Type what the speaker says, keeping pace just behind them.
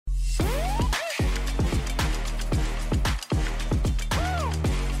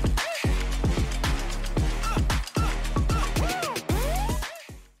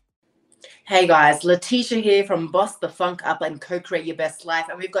Hey guys, Letitia here from Boss the Funk Up and Co-Create Your Best Life.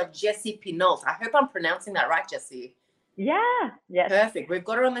 And we've got Jessie Pinault. I hope I'm pronouncing that right, Jessie. Yeah, yes. Perfect. We've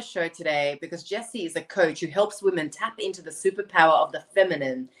got her on the show today because Jessie is a coach who helps women tap into the superpower of the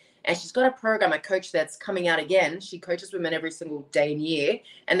feminine. And she's got a program, a coach that's coming out again. She coaches women every single day and year.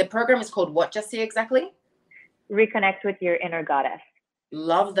 And the program is called what, Jessie, exactly? Reconnect with your inner goddess.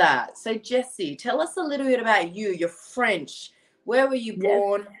 Love that. So Jessie, tell us a little bit about you. You're French. Where were you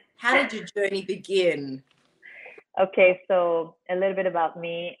born? How did your journey begin? Okay, so a little bit about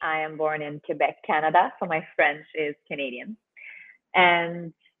me. I am born in Quebec, Canada, so my French is Canadian.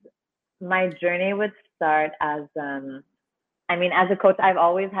 And my journey would start as a coach. I've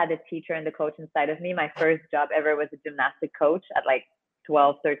always had a teacher and the coach inside of me. My first job ever was a gymnastic coach at like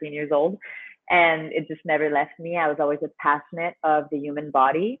 12, 13 years old. And it just never left me. I was always passionate of the human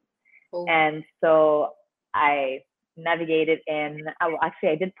body. Oh. And so I navigated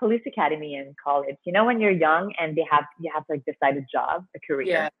I did police academy in college. You know, when you're young and you have to like decide a job, a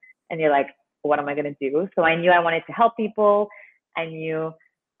career, and you're like, what am I going to do? So I knew I wanted to help people. I knew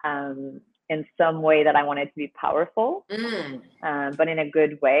in some way that I wanted to be powerful, but in a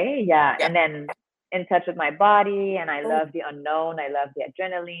good way. Yeah. And then in touch with my body, and I love the unknown. I love the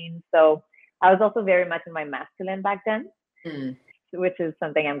adrenaline. So I was also very much in my masculine back then, which is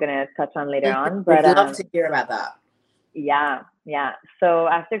something I'm going to touch on later on. But I'd love to hear about that. Yeah. So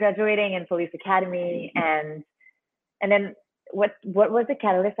after graduating in police academy, and then what was the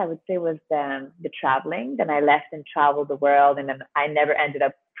catalyst? I would say was the traveling. Then I left and traveled the world, and then I never ended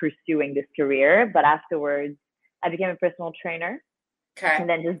up pursuing this career. But afterwards, I became a personal trainer. Okay. And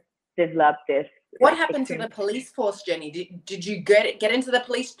then just developed this. What happened to the police force, Jenny? Did you get into the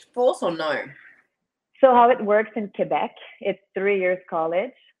police force or no? So how it works in Quebec, it's 3 years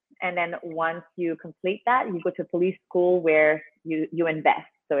college. And then once you complete that, you go to police school where you invest.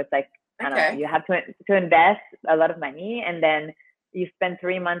 So it's like, I don't know, you have to invest a lot of money. And then you spend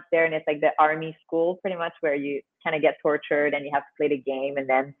 3 months there, and it's like the army school pretty much, where you kind of get tortured and you have to play the game. And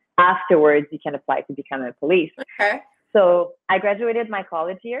then afterwards you can apply to become a police. Okay. So I graduated my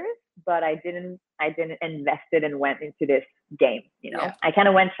college years, but I didn't invest it and went into this game, you know. Yeah. I kind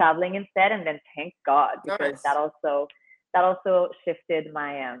of went traveling instead, and then thank God, because that also shifted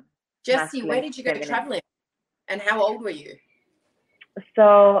my Jessie, where did you go traveling, and how old were you?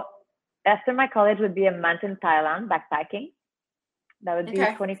 So after my college would be a month in Thailand backpacking. That would be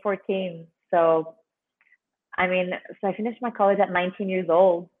 2014. So I finished my college at 19 years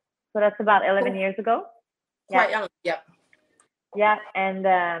old. So that's about 11 years ago. Quite young. Yep. Yeah,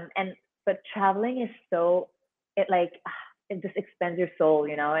 but traveling is it just expands your soul,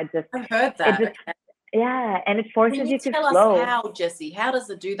 you know. I've heard that. And it forces you to flow. Tell us how, Jessie? How does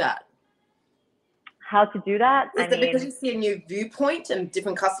it do that? How to do that? Is it because you see a new viewpoint and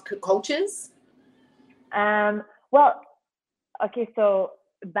different cultures? Well, okay, so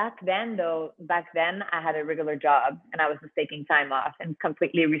back then I had a regular job, and I was just taking time off and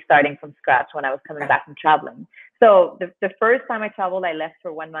completely restarting from scratch when I was coming back from traveling. So the first time I traveled, I left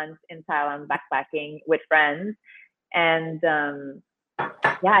for 1 month in Thailand backpacking with friends, and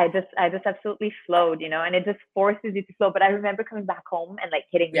I just absolutely flowed, you know, and it just forces you to flow. But I remember coming back home and like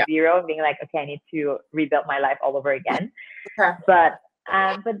hitting zero and being like, okay, I need to rebuild my life all over again. But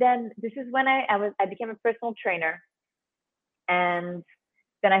then this is when I became a personal trainer, and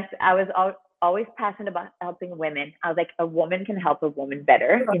then I was always passionate about helping women. I was like, a woman can help a woman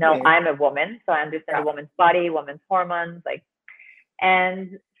better. You know, I'm a woman, so I understand a woman's body, woman's hormones,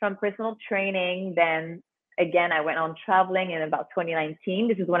 and from personal training, then again, I went on traveling in about 2019.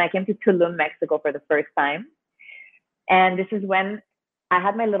 This is when I came to Tulum, Mexico for the first time. And this is when I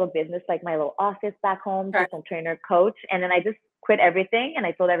had my little business, like my little office back home, personal trainer, coach. And then I just quit everything, and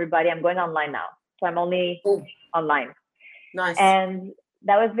I told everybody I'm going online now. So I'm only online. Nice. And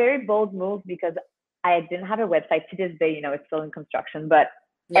that was very bold move, because I didn't have a website. To this day, you know, it's still in construction, but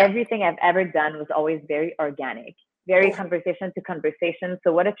everything I've ever done was always very organic, very conversation to conversation.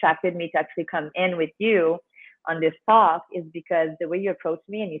 So what attracted me to actually come in with you on this talk is because the way you approached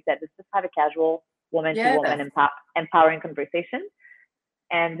me, and you said, let's just have a casual woman to woman empowering conversation.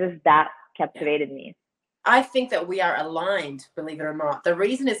 And just that captivated me. I think that we are aligned, believe it or not. The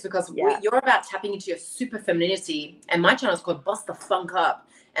reason is because you're about tapping into your super femininity, and my channel is called Boss the Funk Up.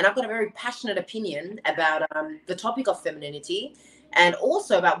 And I've got a very passionate opinion about the topic of femininity, and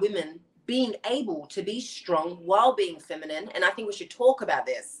also about women being able to be strong while being feminine. And I think we should talk about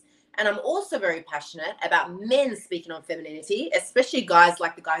this. And I'm also very passionate about men speaking on femininity, especially guys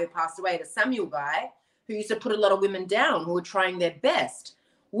like the guy who passed away, the Samuel guy, who used to put a lot of women down, who were trying their best.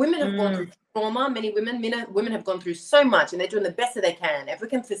 Women have gone through trauma. Many women have gone through so much, and they're doing the best that they can. If we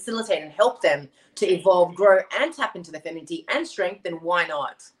can facilitate and help them to evolve, grow, and tap into their femininity and strength, then why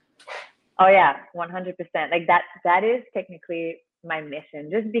not? Oh yeah, 100%. Like that is technically my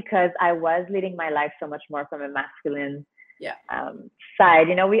mission, just because I was leading my life so much more from a masculine side.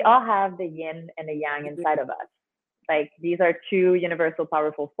 You know, we all have the yin and the yang inside of us. Like, these are two universal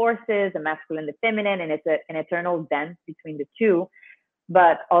powerful forces, the masculine, the feminine, and it's an eternal dance between the two.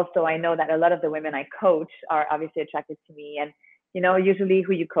 But also, I know that a lot of the women I coach are obviously attracted to me. And, you know, usually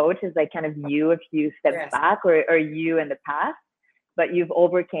who you coach is like kind of you if you step back, or you in the past, but you've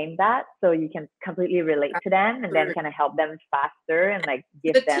overcame that, so you can completely relate to them and then kind of help them faster and like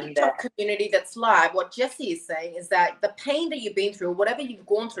give them TikTok community that's live. What Jessie is saying is that the pain that you've been through, whatever you've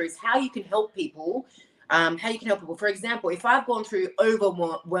gone through, is how you can help people. For example, if I've gone through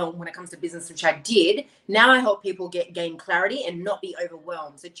overwhelm when it comes to business, which I did, now I help people gain clarity and not be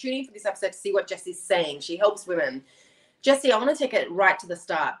overwhelmed. So tune in for this episode to see what Jessie's saying. She helps women. Jessie, I want to take it right to the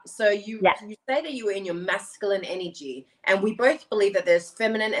start. So you say that you were in your masculine energy, and we both believe that there's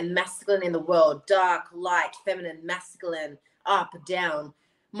feminine and masculine in the world: dark, light, feminine, masculine, up, down.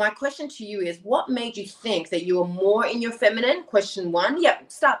 My question to you is, what made you think that you were more in your feminine? Question one. Yep,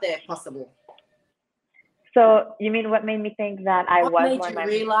 start there if possible. So you mean what made me think that I was more in my... What made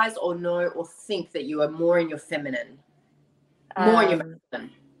you realize or know or think that you were more in your feminine? More in your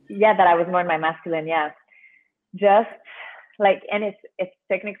masculine. Yeah, that I was more in my masculine, yeah. Just like, and it's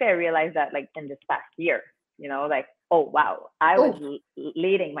technically, I realized that like in this past year, you know, like, oh wow, I was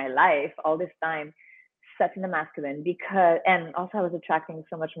leading my life all this time such in the masculine, because, and also I was attracting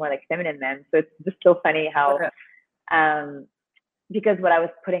so much more like feminine men. So it's just so funny how because what I was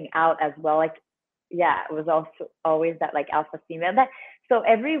putting out as well, like, yeah, it was also always that like alpha female. That, so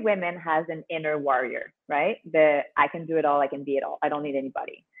every woman has an inner warrior, right? I can do it all, I can be it all, I don't need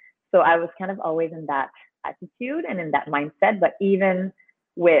anybody. So I was kind of always in that attitude and in that mindset. But even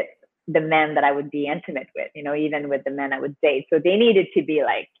with the men that I would be intimate with, you know, even with the men I would date, so they needed to be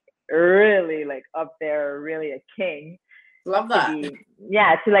like really like up there, really a king. Love that.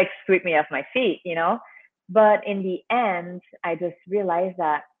 To like sweep me off my feet, you know. But in the end, I just realized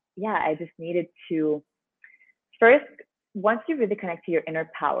that, yeah, I just needed to first, once you really connect to your inner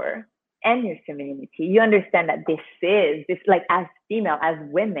power and your femininity, you understand that this like, as female, as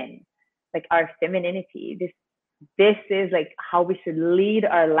women, like our femininity, this is like how we should lead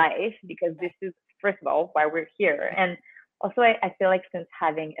our life, because this is, first of all, why we're here. And also I feel like since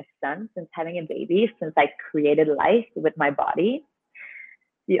having a son, since having a baby, since I created life with my body,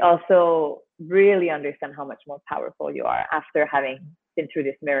 you also really understand how much more powerful you are after having been through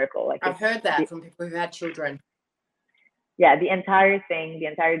this miracle. Like, I've heard that from people who've had children. Yeah, the entire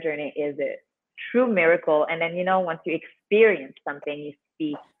journey is a true miracle. And then, you know, once you experience something, you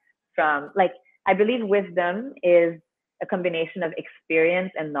speak from, like, I believe wisdom is a combination of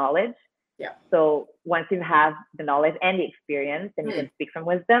experience and knowledge. Yeah. So once you have the knowledge and the experience, then you can speak from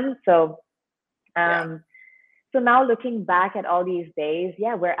wisdom. So, so now looking back at all these days,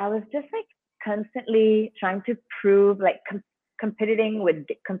 where I was just like constantly trying to prove, like competing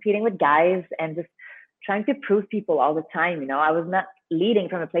with guys and just trying to prove people all the time. You know, I was not leading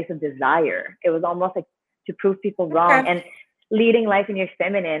from a place of desire. It was almost like to prove people wrong. And leading life in your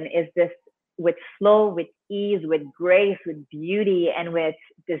feminine is just with flow, with ease, with grace, with beauty, and with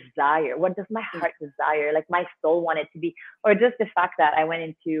desire. What does my heart desire? Like my soul wanted to be, or just the fact that I went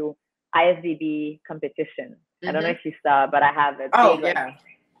into IFBB competition. I don't know if you saw, but I have a big like,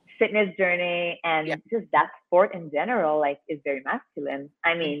 fitness journey, and just that sport in general, like, is very masculine.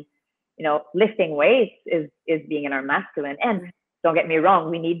 I mean, you know, lifting weights is being in our masculine. And don't get me wrong,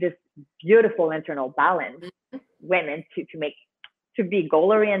 we need this beautiful internal balance, women, to be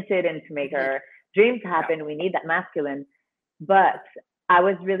goal oriented and to make our dreams happen. We need that masculine, but I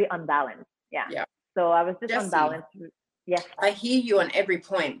was really unbalanced. So I was just Jessie, unbalanced. Yes, I hear you on every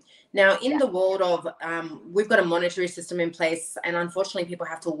point. Now, in the world of, we've got a monetary system in place, and unfortunately people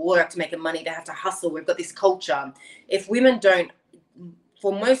have to work to make money. They have to hustle. We've got this culture. If women don't,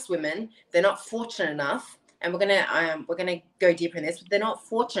 for most women, they're not fortunate enough, and we're gonna go deeper in this, but they're not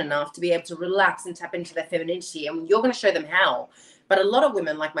fortunate enough to be able to relax and tap into their femininity, and you're going to show them how. But a lot of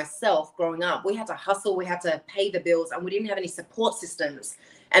women like myself growing up, we had to hustle, we had to pay the bills, and we didn't have any support systems.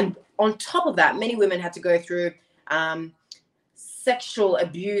 And on top of that, many women had to go through sexual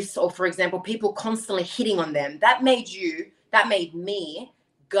abuse, or, for example, people constantly hitting on them. That made me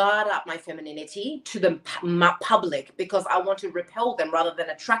guard up my femininity to the public, because I want to repel them rather than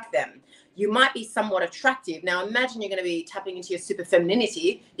attract them. You might be somewhat attractive. Now, imagine you're going to be tapping into your super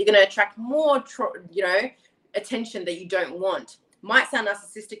femininity. You're going to attract more, attention that you don't want. Might sound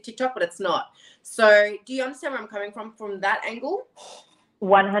narcissistic TikTok, but it's not. So do you understand where I'm coming from that angle?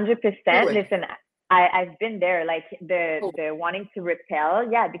 100%. Listen, I've been there, like the Cool. the wanting to repel,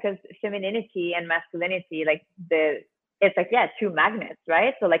 because femininity and masculinity, like it's like, two magnets,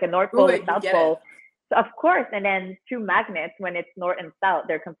 right? So like a north pole and south pole. So of course, and then two magnets, when it's north and south,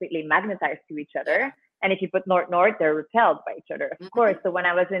 they're completely magnetized to each other. Yeah. And if you put north, they're repelled by each other, of course. So when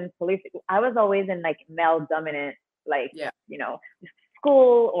I was in police, I was always in like male dominant, like,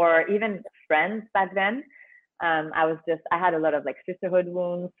 school or even friends back then. I had a lot of like sisterhood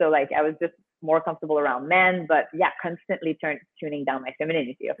wounds. So like I was just more comfortable around men, but constantly tuning down my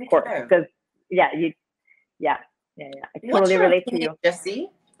femininity, of course. Because I totally relate to you. Jessie?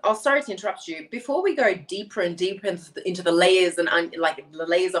 Oh, sorry to interrupt you. Before we go deeper and deeper into the layers and like the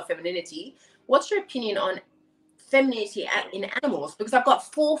layers of femininity, what's your opinion on femininity in animals? Because I've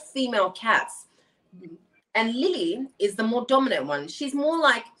got 4 female cats, and Lily is the more dominant one. She's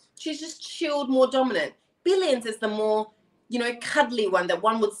just chilled, more dominant. Billions is the more, cuddly one, that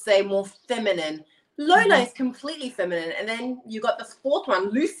one would say more feminine. Lola is completely feminine. And then you got the 4th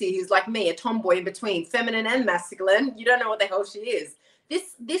one, Lucy, who's like me, a tomboy in between, feminine and masculine. You don't know what the hell she is.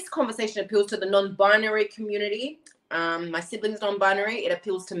 This conversation appeals to the non-binary community. My siblings non-binary. It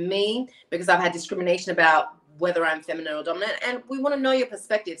appeals to me because I've had discrimination about whether I'm feminine or dominant. And we want to know your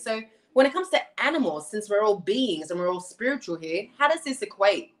perspective. So when it comes to animals, since we're all beings and we're all spiritual here, how does this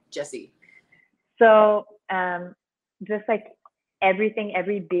equate, Jessie? So just like everything,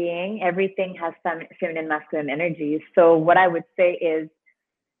 every being, everything has feminine, masculine energies. So what I would say is,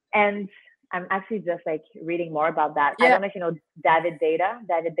 and I'm actually just like reading more about that. I don't know if you know David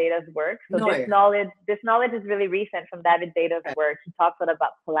Data's work. So this knowledge is really recent from David Data's work. He talks a lot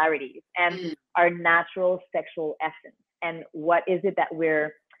about polarities and our natural sexual essence. And what is it that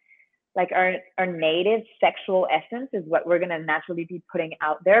we're like, our native sexual essence is what we're going to naturally be putting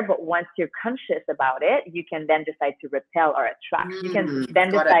out there. But once you're conscious about it, you can then decide to repel or attract. You can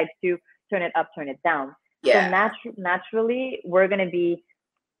then decide to turn it up, turn it down. So naturally, we're going to be,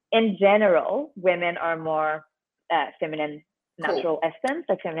 in general, women are more feminine, natural essence,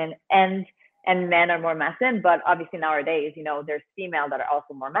 like feminine, and men are more masculine. But obviously nowadays, there's female that are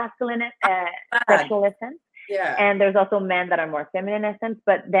also more masculine sexual essence. Yeah. And there's also men that are more feminine essence,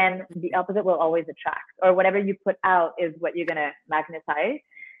 but then the opposite will always attract, or whatever you put out is what you're going to magnetize,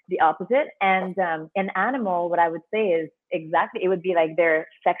 the opposite. And an animal, what I would say is exactly, it would be like their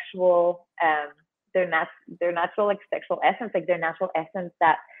sexual, their natural like sexual essence, like their natural essence,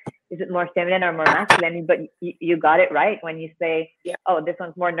 that is it more feminine or more masculine? But you got it right when you say, oh, this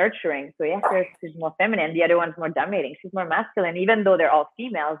one's more nurturing. So yes, she's more feminine. The other one's more dominating. She's more masculine. Even though they're all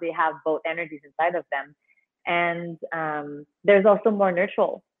females, they have both energies inside of them. And there's also more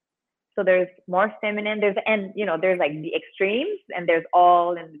neutral. So there's more feminine. There's like the extremes, and there's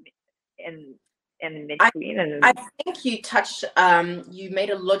all in between. I think you touched. You made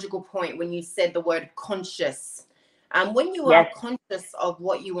a logical point when you said the word conscious. When you are conscious of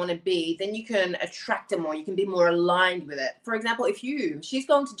what you want to be, then you can attract it more. You can be more aligned with it. For example, Jessie's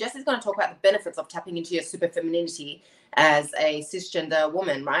going to talk about the benefits of tapping into your super femininity as a cisgender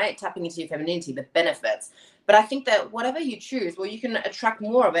woman, right? Tapping into your femininity, the benefits. But I think that whatever you choose, well, you can attract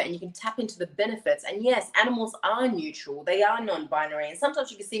more of it and you can tap into the benefits. And yes, animals are neutral. They are non-binary. And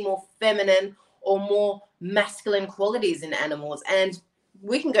sometimes you can see more feminine or more masculine qualities in animals. And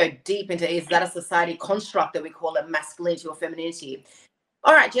we can go deep into, is that a society construct that we call it masculinity or femininity?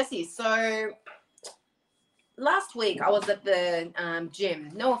 All right, Jessie. So last week I was at the gym.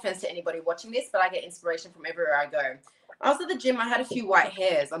 No offense to anybody watching this, but I get inspiration from everywhere I go. I was at the gym. I had a few white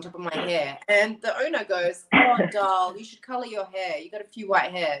hairs on top of my hair. And the owner goes, oh, doll, you should color your hair. You got a few white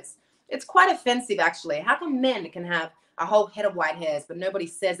hairs. It's quite offensive, actually. How come men can have a whole head of white hairs, but nobody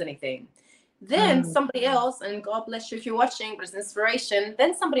says anything? Then somebody else, and God bless you if you're watching, but it's inspiration.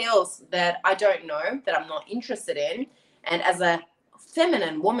 Then somebody else that I don't know, that I'm not interested in. And as a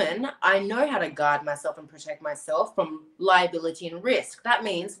feminine woman, I know how to guard myself and protect myself from liability and risk. That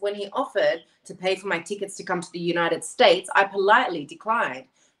means when he offered to pay for my tickets to come to the United States, I politely declined,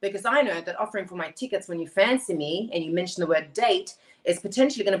 because I know that offering for my tickets when you fancy me and you mention the word date is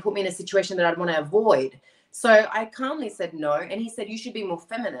potentially going to put me in a situation that I'd want to avoid. So I calmly said no, and he said, you should be more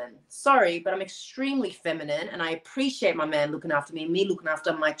feminine. Sorry, but I'm extremely feminine, and I appreciate my man looking after me looking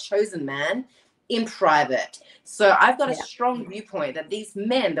after my chosen man in private. So I've got a strong viewpoint that these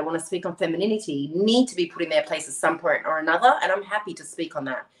men that want to speak on femininity need to be put in their place at some point or another, and I'm happy to speak on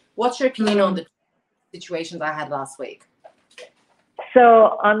that. What's your opinion on the situations I had last week?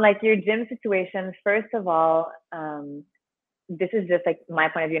 So on like your gym situation, first of all, this is just like my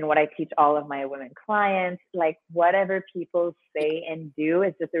point of view and what I teach all of my women clients. Like whatever people say and do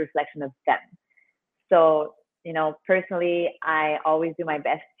is just a reflection of them. So, you know, personally, I always do my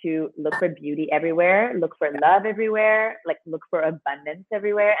best to look for beauty everywhere, look for love everywhere, like look for abundance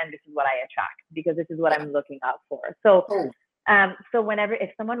everywhere. And this is what I attract because this is what I'm looking out for. So, so whenever,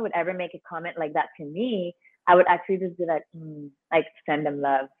 if someone would ever make a comment like that to me, I would actually just be like send them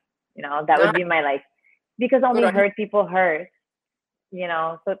love. You know, that would be my like, because only hurt people hurt, you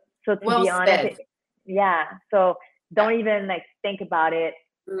know. So to be honest, yeah. So don't even like think about it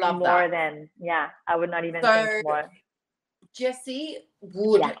more than, I would not even think more. Jessie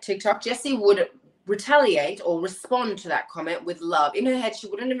would Jessie would retaliate or respond to that comment with love. In her head, she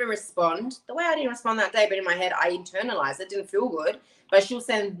wouldn't even respond the way I didn't respond that day, but in my head, I internalized it. Didn't feel good, but she'll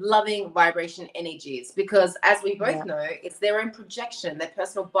send loving vibration energies because, as we both know, it's their own projection, their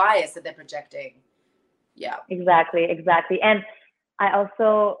personal bias that they're projecting. Yeah, exactly. And I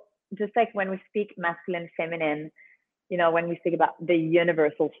also, just like when we speak masculine, feminine, you know, when we speak about the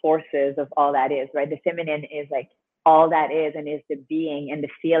universal forces of all that is, right? The feminine is like all that is and is the being and the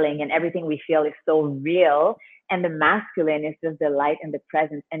feeling, and everything we feel is so real. And the masculine is just the light and the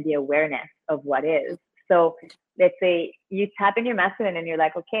presence and the awareness of what is. So let's say you tap in your masculine and you're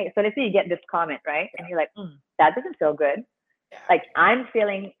like, okay, so let's say you get this comment, right? And you're like, that doesn't feel good. Like I'm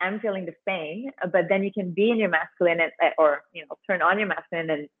feeling the same, but then you can be in your masculine or, you know, turn on your masculine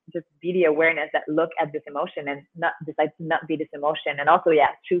and just be the awareness that look at this emotion and not decide to not be this emotion. And also,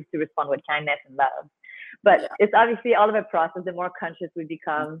 choose to respond with kindness and love. But it's obviously all of a process. The more conscious we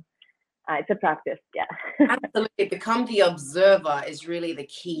become, it's a practice. Yeah. Absolutely. Become the observer is really the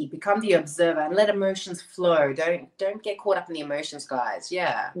key. Become the observer and let emotions flow. Don't get caught up in the emotions, guys.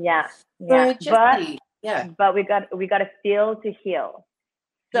 Yeah. Yeah. So Jessie, but we got to feel to heal.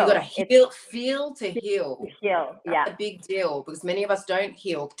 So you got to feel to heal. That's a big deal because many of us don't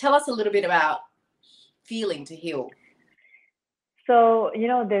heal. Tell us a little bit about feeling to heal. So, you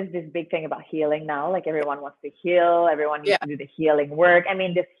know, there's this big thing about healing now. Like everyone wants to heal. Everyone needs to do the healing work. I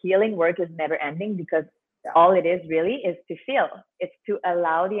mean, this healing work is never ending because all it is really is to feel. It's to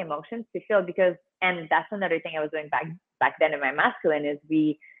allow the emotions to feel because, and that's another thing I was doing back then in my masculine is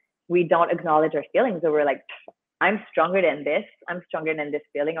we don't acknowledge our feelings. So we're like, I'm stronger than this. I'm stronger than this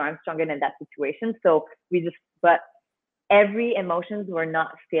feeling, or I'm stronger than that situation. So but every emotions we're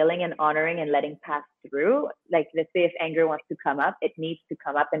not feeling and honoring and letting pass through. Like, let's say if anger wants to come up, it needs to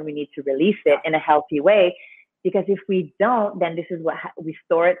come up and we need to release it in a healthy way. Because if we don't, then this is what we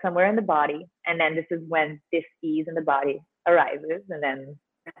store it somewhere in the body. And then this is when dis-ease in the body arises. And then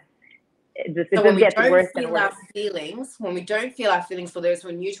it just gets worse and worse. When we don't feel our feelings, for those who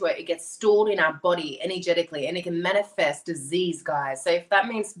are new to it, it gets stored in our body energetically and it can manifest disease, guys. So if that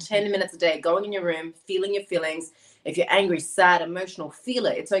means 10 minutes a day, going in your room, feeling your feelings, if you're angry, sad, emotional, feel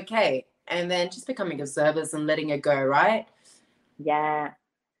it. It's okay. And then just becoming observers and letting it go, right? Yeah,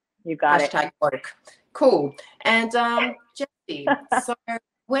 you got it. #work. Cool. And Jessie, so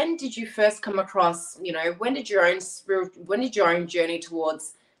when did you first come across, you know, when did your own journey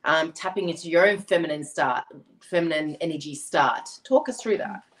towards tapping into your own feminine energy start? Talk us through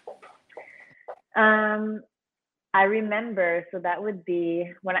that. I remember, so that would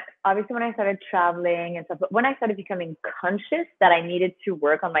be when I started traveling and stuff, but when I started becoming conscious that I needed to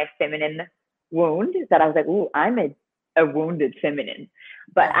work on my feminine wound, that I was like, ooh, I'm a wounded feminine.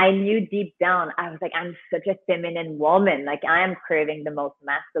 But I knew deep down, I was like, I'm such a feminine woman. Like I am craving the most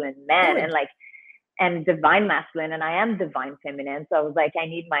masculine man and divine masculine, and I am divine feminine. So I was like, I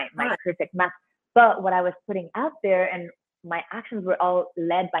need my perfect match. But what I was putting out there and my actions were all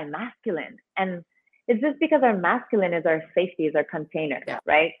led by masculine. And it's just because our masculine is our safety, is our container,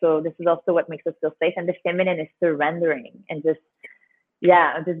 right? So this is also what makes us feel safe. And the feminine is surrendering and just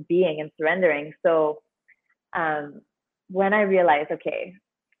being and surrendering. So when I realized, okay,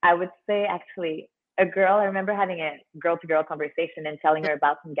 I would say actually I remember having a girl-to-girl conversation and telling her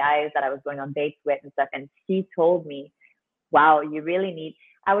about some guys that I was going on dates with and stuff. And she told me, wow, you really need,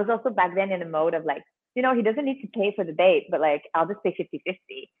 I was also back then in a mode of like, you know, he doesn't need to pay for the date, but like, I'll just pay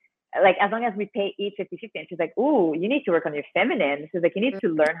 50-50. Like, as long as we pay each 50-50. And she's like, ooh, you need to work on your feminine. She's like, you need to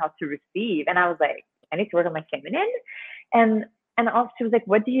learn how to receive. And I was like, I need to work on my feminine. And also she was like,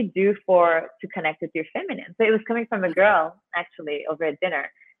 what do you do to connect with your feminine? So it was coming from a girl actually over at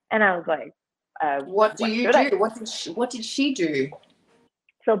dinner. And I was like, what do you do? What did she do?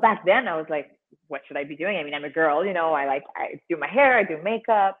 So back then I was like, what should I be doing? I mean, I'm a girl, you know, I do my hair, I do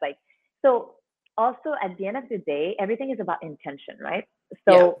makeup. Like, so also at the end of the day, everything is about intention, right?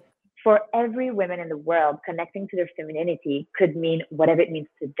 So for every woman in the world, connecting to their femininity could mean whatever it means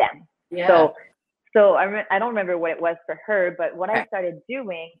to them. So So I don't remember what it was for her, but what I started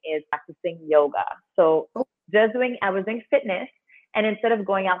doing is practicing yoga. So I was doing fitness, and instead of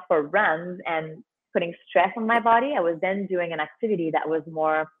going out for runs and putting stress on my body, I was then doing an activity that was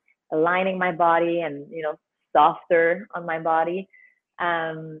more aligning my body and, softer on my body.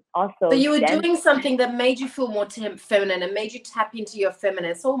 Also, so you were doing something that made you feel more feminine and made you tap into your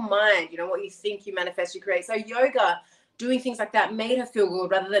feminine. It's all mind, what you think, you manifest, you create. So yoga, doing things like that made her feel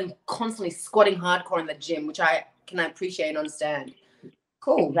good rather than constantly squatting hardcore in the gym, which I can appreciate and understand.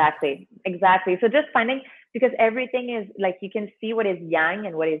 Cool. Exactly. So just finding, because everything is like, you can see what is yang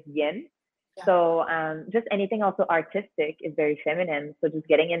and what is yin. Yeah. So just anything also artistic is very feminine. So just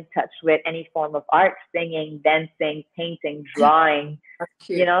getting in touch with any form of art, singing, dancing, painting, drawing,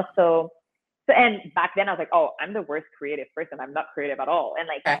 so and back then I was like, oh, I'm the worst creative person. I'm not creative at all. And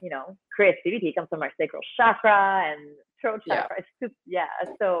like, creativity comes from our sacral chakra and throat chakra. It's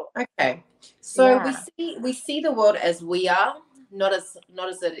just, so. Okay. So we see the world as we are, not as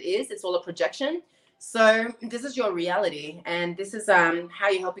it is. It's all a projection. So this is your reality, and this is how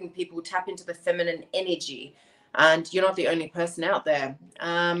you're helping people tap into the feminine energy. And you're not the only person out there.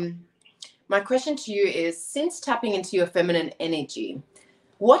 My question to you is, since tapping into your feminine energy,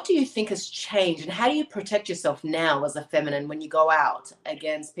 what do you think has changed, and how do you protect yourself now as a feminine when you go out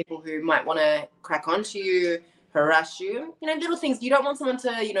against people who might want to crack onto you, harass you, little things? You don't want someone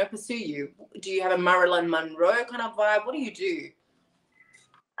to, pursue you. Do you have a Marilyn Monroe kind of vibe? What do you do?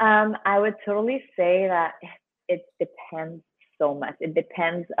 I would totally say that it depends so much. It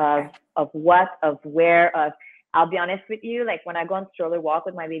depends of what, of where, of. I'll be honest with you, like when I go on stroller walk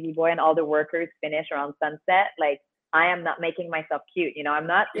with my baby boy and all the workers finish around sunset, like I am not making myself cute. I'm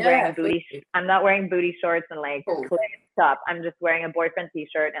not wearing booty. I'm not wearing booty shorts and like clear top. I'm just wearing a boyfriend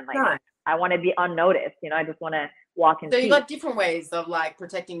t-shirt and like I want to be unnoticed. I just want to walk in. So you got different ways of like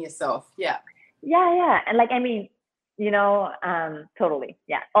protecting yourself. Yeah. Yeah. And like, I mean, totally.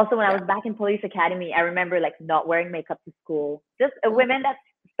 Yeah. Also, when I was back in police academy, I remember like not wearing makeup to school. Just women that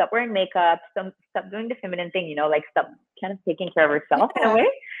stop wearing makeup, stop doing the feminine thing, like stop kind of taking care of herself in a way.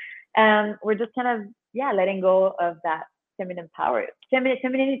 And we're just kind of, letting go of that feminine power.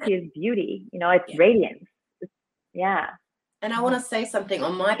 Femininity is beauty, it's radiance. And I want to say something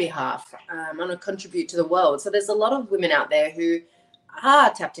on my behalf. I want to contribute to the world. So there's a lot of women out there who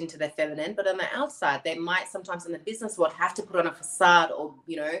are tapped into their feminine, but on the outside, they might sometimes in the business world have to put on a facade or,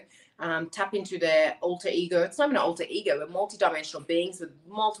 tap into their alter ego. It's not even an alter ego. We're multidimensional beings with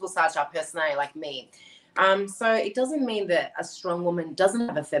multiple sides to our personality, like me. So it doesn't mean that a strong woman doesn't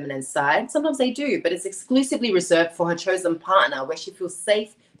have a feminine side. Sometimes they do, but it's exclusively reserved for her chosen partner, where she feels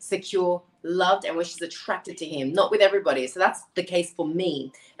safe, secure, loved, and where she's attracted to him, not with everybody. So that's the case for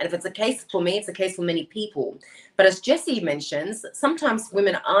me. And if it's a case for me, it's a case for many people. But as Jessie mentions, sometimes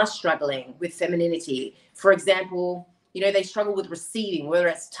women are struggling with femininity. For example, they struggle with receiving, whether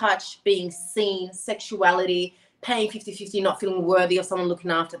it's touch, being seen, sexuality, paying 50-50, not feeling worthy of someone looking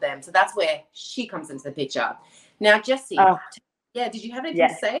after them. So that's where she comes into the picture. Now, Jessie, did you have anything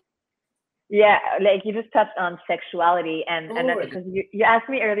to say? Yeah, like you just touched on sexuality, and that's because you asked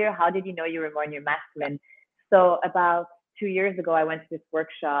me earlier, how did you know you were more in your masculine? So about 2 years ago, I went to this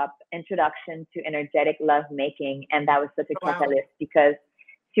workshop, Introduction to Energetic Love Making, and that was such a catalyst because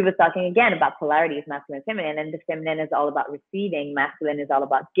she was talking again about polarities, masculine and feminine, and the feminine is all about receiving, masculine is all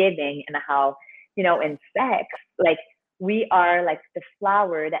about giving, and how, in sex, like we are like the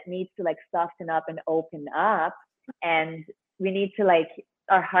flower that needs to like soften up and open up, and we need to like,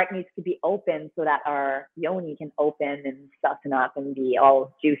 our heart needs to be open so that our yoni can open and soften up and be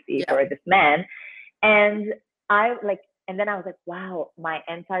all juicy for this man. And then I was like, wow, my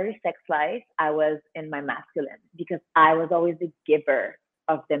entire sex life, I was in my masculine because I was always the giver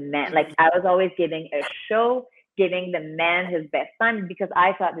of the man. Like I was always giving a show, giving the man his best time because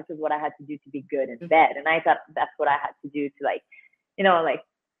I thought this is what I had to do to be good in bed. And I thought that's what I had to do to like,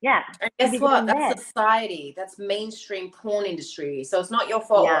 yeah. And guess what? That's society. That's mainstream porn industry. So it's not your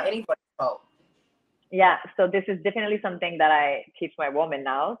fault or anybody's fault. Yeah. So this is definitely something that I teach my woman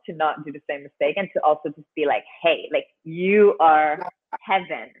now, to not do the same mistake and to also just be like, hey, like you are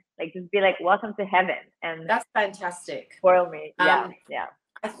heaven. Like just be like, welcome to heaven. And that's fantastic. Spoil me. Yeah.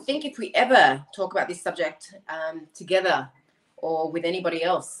 I think if we ever talk about this subject together or with anybody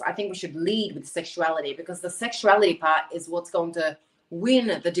else, I think we should lead with sexuality, because the sexuality part is what's going to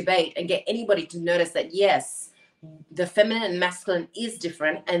win the debate and get anybody to notice that, yes, the feminine and masculine is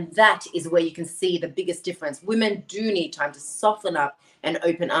different, and that is where you can see the biggest difference. Women do need time to soften up and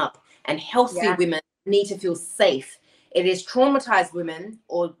open up, and healthy women need to feel safe. It is traumatized women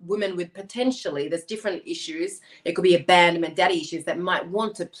or women with potentially, there's different issues. It could be abandonment, daddy issues that might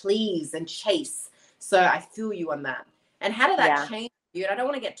want to please and chase So I feel you on that. And how did that change you? And I don't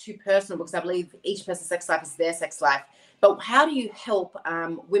want to get too personal because I believe each person's sex life is their sex life. But how do you help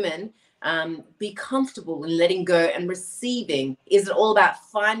women be comfortable in letting go and receiving? Is it all about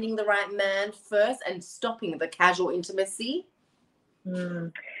finding the right man first and stopping the casual intimacy?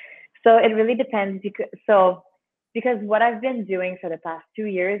 So it really depends because what I've been doing for the past 2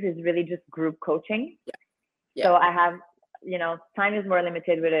 years is really just group coaching. So I have, time is more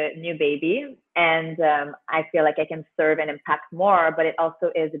limited with a new baby, and I feel like I can serve and impact more, but it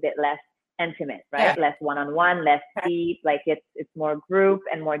also is a bit less intimate, right? Less one-on-one, less deep, like it's more group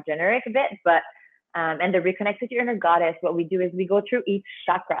and more generic a bit. But and the reconnect with your inner goddess, what we do is we go through each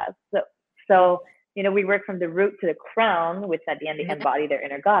chakra. So we work from the root to the crown, which at the end they embody their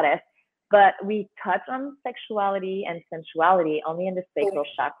inner goddess. But we touch on sexuality and sensuality only in the sacral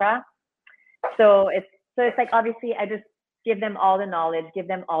chakra. So it's like, obviously I just give them all the knowledge, give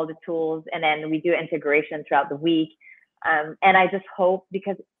them all the tools, and then we do integration throughout the week. And I just hope,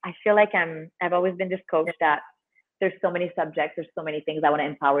 because I feel like I've always been this coach that there's so many subjects, there's so many things I want to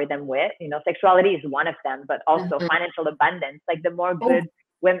empower them with. Sexuality is one of them, but also financial abundance. Like the more good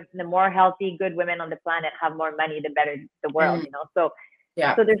women, the more healthy, good women on the planet have more money, the better the world, So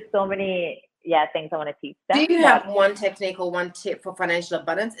there's so many things I want to teach them. Do you have one technique or one tip for financial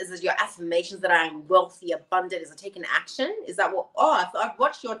abundance? Is it your affirmations that I am wealthy, abundant? Is it taking action? Is that what? I've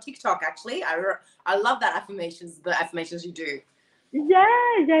watched your TikTok actually. I love that affirmations. The affirmations you do.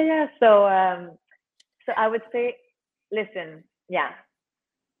 Yeah. So I would say, listen,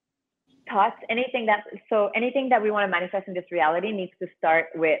 thoughts. Anything that we want to manifest in this reality needs to start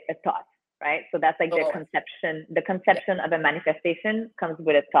with a thought, right? So that's like the conception. The conception of a manifestation comes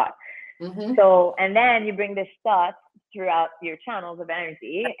with a thought. So, and then you bring this thought throughout your channels of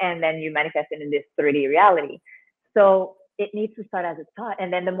energy, and then you manifest it in this 3D reality. So it needs to start as a thought.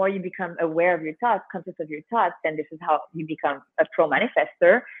 And then the more you become aware of your thoughts, conscious of your thoughts, then this is how you become a pro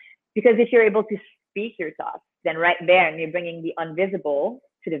manifester. Because if you're able to speak your thoughts, then right there, and you're bringing the invisible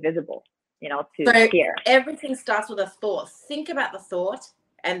to the visible, to here. Everything starts with a thought. Think about the thought,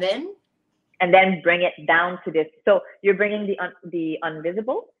 and then bring it down to this. So you're bringing the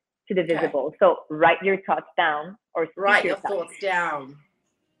invisible to the visible. So write your thoughts down, or write your thoughts down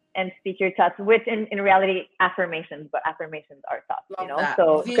and speak your thoughts, which in reality affirmations, but affirmations are thoughts. That.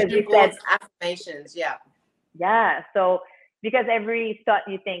 So because you said affirmations, so because every thought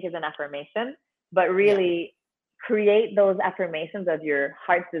you think is an affirmation, but really create those affirmations of your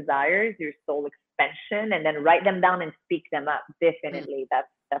heart's desires, your soul expansion, and then write them down and speak them up. Definitely,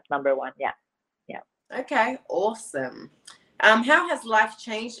 that's number one. Okay, awesome. How has life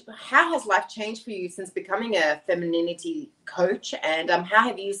changed? How has life changed for you since becoming a femininity coach? And how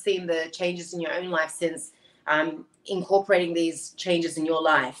have you seen the changes in your own life since incorporating these changes in your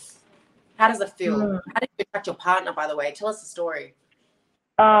life? How does it feel? How did you attract your partner, by the way? Tell us the story.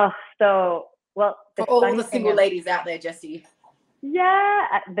 For all the single ladies out there, Jessie.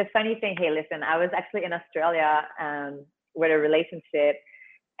 Yeah, the funny thing, hey, listen, I was actually in Australia with a relationship.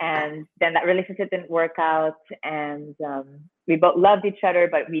 And then that relationship didn't work out, and we both loved each other,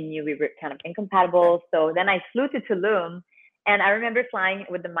 but we knew we were kind of incompatible. So then I flew to Tulum, and I remember flying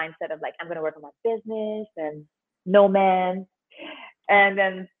with the mindset of like, I'm going to work on my business and no man. And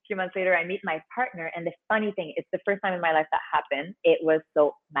then a few months later, I meet my partner. And the funny thing, it's the first time in my life that happened. It was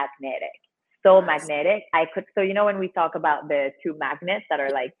so magnetic. So magnetic. When we talk about the two magnets that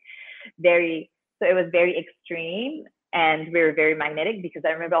are like it was very extreme. And we were very magnetic, because I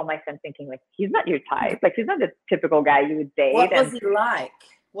remember all my friends thinking, like, he's not your type. Like, he's not the typical guy you would date. What was he like?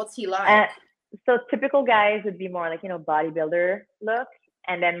 What's he like? So typical guys would be more like, bodybuilder look.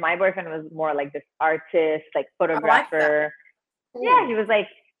 And then my boyfriend was more like this artist, like photographer. Yeah, he was like,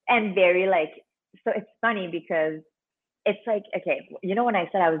 and very like, so it's funny because it's like, okay, when I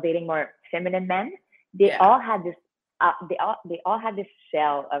said I was dating more feminine men, they all had this, they all had this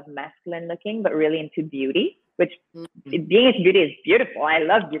shell of masculine looking, but really into beauty. Which being into beauty is beautiful. I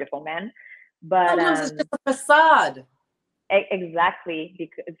love beautiful men, but sometimes it's just a facade. Exactly,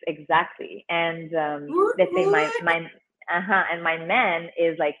 and let's say and my man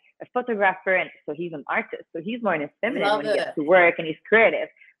is like a photographer, and so he's an artist. So he's more in his feminine when he gets to work, and he's creative.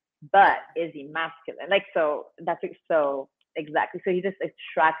 But is he masculine? Like, so that's so exactly. So he just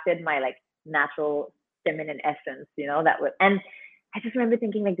attracted my like natural feminine essence, and I just remember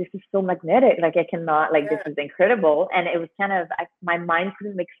thinking, like, this is so magnetic. Like, I cannot, like, this is incredible. And it was kind of, my mind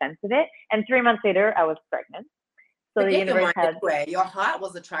couldn't make sense of it. And 3 months later, I was pregnant. So the universe your heart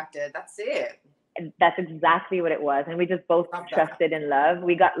was attracted. That's it. And that's exactly what it was. And we just both trusted in love.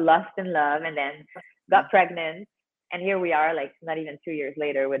 We got lost in love, and then got pregnant. And here we are, like, not even 2 years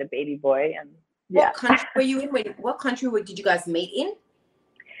later with a baby boy. And What country were you in? What country did you guys meet in?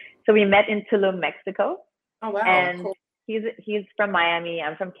 So we met in Tulum, Mexico. Oh, wow. And cool. He's from Miami.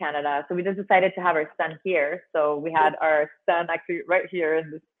 I'm from Canada. So we just decided to have our son here. So we had our son actually right here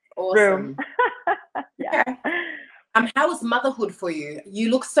in this room. Yeah. How was motherhood for you? You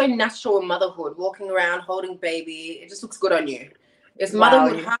look so natural in motherhood, walking around, holding baby. It just looks good on you. Is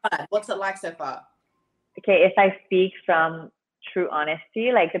motherhood hard? What's it like so far? Okay, if I speak from true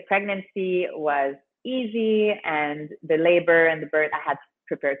honesty, like the pregnancy was easy, and the labor and the birth, I had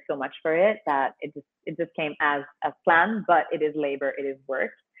prepared so much for it that it just came as planned. But it is labor, it is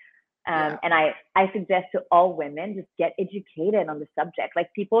work. And I suggest to all women, just get educated on the subject. Like,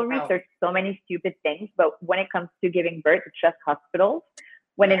 people research so many stupid things, but when it comes to giving birth, trust hospitals,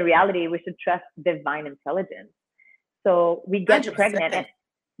 when in reality, we should trust divine intelligence. So we get 100%. Pregnant, and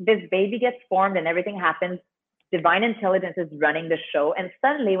this baby gets formed and everything happens. Divine intelligence is running the show. And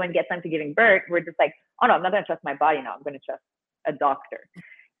suddenly when it gets time to giving birth, we're just like, oh no, I'm not going to trust my body now. I'm going to trust a doctor.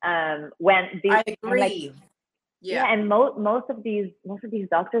 I agree. And most of these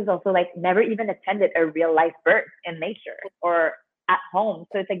doctors also like never even attended a real life birth in nature or at home.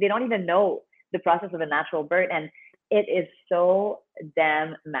 So it's like they don't even know the process of a natural birth, and it is so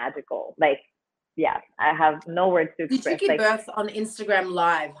damn magical. Like, I have no words to express. Did you give birth on Instagram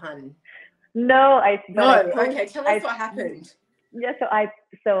Live, hun? No, okay, tell us what happened. Yeah,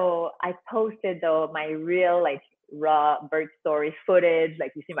 so I posted though my real like raw birth story footage,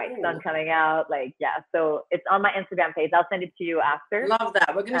 like you see my son coming out, like so it's on my Instagram page. I'll send it to you after. Love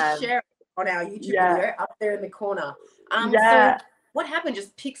that. We're gonna share it on our YouTube video up there in the corner. So what happened?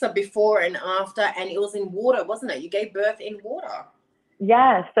 Just pics of before and after, and it was in water, wasn't it? You gave birth in water.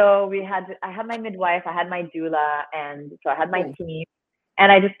 Yeah, so I had my midwife, I had my doula, and so I had my team,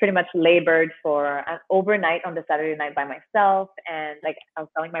 and I just pretty much labored for overnight on the Saturday night by myself. And like I was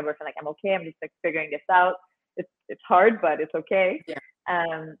telling my boyfriend, like, I'm okay, I'm just like figuring this out. It's hard, but it's okay.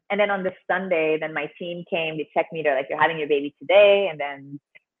 And then on the Sunday, then my team came, they checked me, they're like, you're having your baby today. And then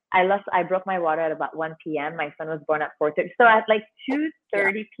I broke my water at about 1 p.m. My son was born at 4:30. So at like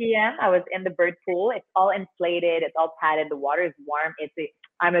 2:30 p.m., I was in the bird pool. It's all inflated, it's all padded, the water is warm.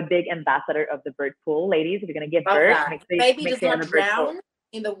 I'm a big ambassador of the bird pool. Ladies, if you're gonna give birth, the baby does not drown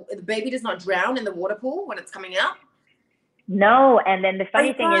the baby does not drown in the water pool when it's coming out. No, and then the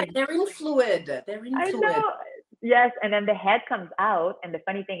funny thing is they're in fluid. I know. Yes, and then the head comes out, and the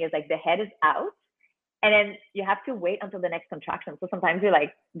funny thing is like the head is out, and then you have to wait until the next contraction. So sometimes you're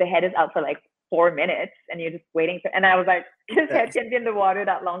like the head is out for like 4 minutes, and you're just waiting for. And I was like, his head can't be in the water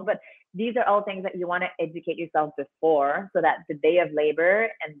that long. But these are all things that you want to educate yourself before, so that the day of labor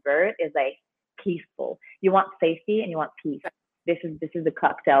and birth is like peaceful. You want safety and you want peace. This is the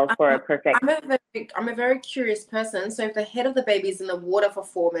cocktail for a perfect. I'm a very curious person. So if the head of the baby is in the water for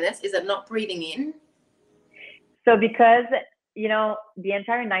 4 minutes, is it not breathing in? So because, the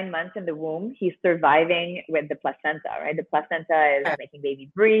entire 9 months in the womb, he's surviving with the placenta, right? The placenta is making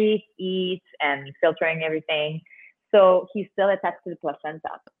baby breathe, eat, and filtering everything. So he's still attached to the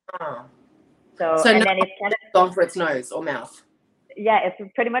placenta. Oh. So and then it's kind of gone for its nose or mouth. Yeah, it's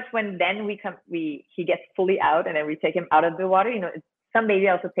pretty much when then he gets fully out, and then we take him out of the water. Some baby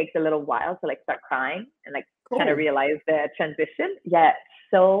also takes a little while to like start crying and like kind of realize the transition. Yeah.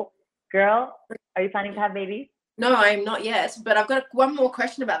 So, girl, are you planning to have babies? No, I'm not yet. But I've got one more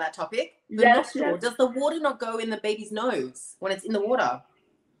question about that topic. The nostril. Does the water not go in the baby's nose when it's in the water?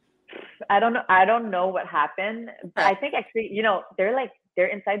 I don't know what happened. Okay. I think actually, they're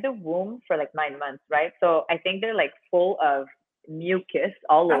inside the womb for like 9 months, right? So I think they're like full of mucus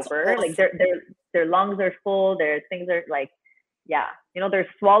all over. Awesome. Like their lungs are full. Their things are like, they're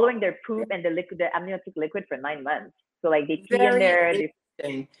swallowing their poop and the amniotic liquid for 9 months. So like they pee in there.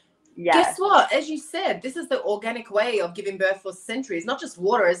 Guess what? As you said, this is the organic way of giving birth for centuries. Not just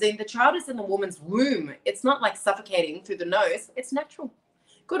water, as in the child is in the woman's womb. It's not like suffocating through the nose. It's natural.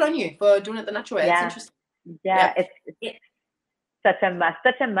 Good on you for doing it the natural way. Yeah. It's interesting. Yeah, it's such a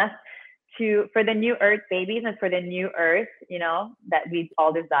must for the new earth babies and for the new earth, that we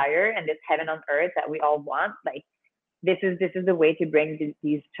all desire, and this heaven on earth that we all want. Like this is the way to bring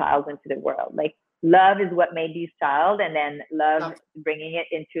these child into the world. Like love is what made these child, and then love bringing it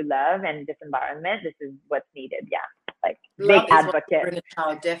into love and this environment. This is what's needed. Yeah, like love big advocate. Bring a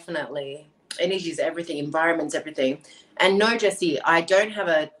child, definitely. Energy is everything. Environment's everything. And no, Jessie, I don't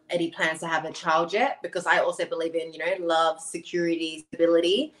have any plans to have a child yet, because I also believe in love, security,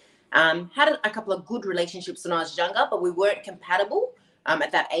 stability. Had a couple of good relationships when I was younger, but we weren't compatible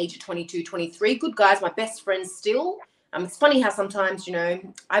at that age of 22, 23. Good guys, my best friends still. It's funny how sometimes,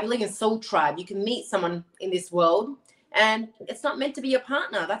 I believe in soul tribe. You can meet someone in this world And it's not meant to be your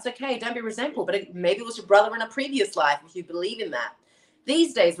partner. That's okay. Don't be resentful. But maybe it was your brother in a previous life, if you believe in that.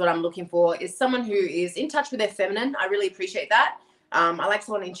 These days, what I'm looking for is someone who is in touch with their feminine. I really appreciate that. I like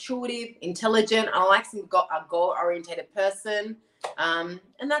someone intuitive, intelligent. I like a goal-oriented person. And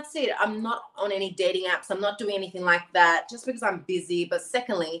that's it. I'm not on any dating apps. I'm not doing anything like that just because I'm busy. But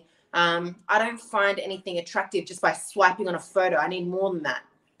secondly, I don't find anything attractive just by swiping on a photo. I need more than that.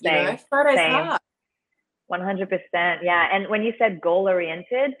 You know, photos hard. 100%. Yeah. And when you said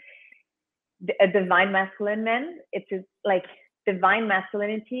goal-oriented, a divine masculine man, it's just like divine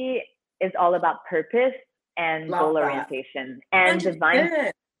masculinity is all about purpose and goal orientation. And divine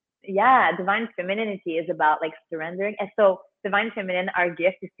femininity is about like surrendering. And so divine feminine, our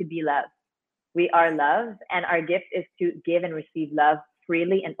gift is to be love. We are love, and our gift is to give and receive love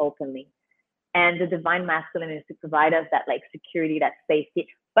freely and openly. And the divine masculine is to provide us that like security, that safety.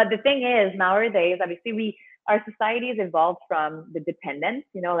 But the thing is, nowadays, obviously our society has evolved from the dependence,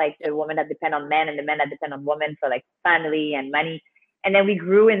 you know, like the women that depend on men and the men that depend on women for like family and money. And then we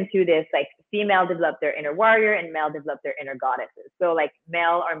grew into this, like female developed their inner warrior and male developed their inner goddesses. So like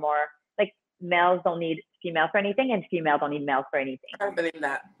male are more like males don't need female for anything and female don't need male for anything. I believe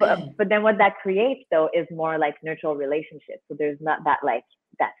that. But then what that creates though is more like neutral relationships. So there's not that like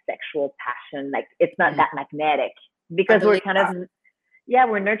that sexual passion, like it's not that magnetic because we're kind of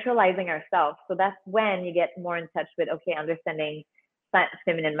we're neutralizing ourselves. So that's when you get more in touch with, okay, understanding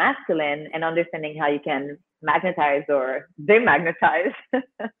feminine, masculine, and understanding how you can magnetize or demagnetize.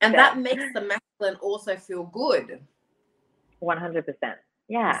 And that makes the masculine also feel good. 100%.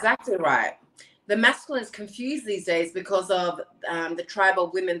 Yeah. Exactly right. The masculine is confused these days because of the tribal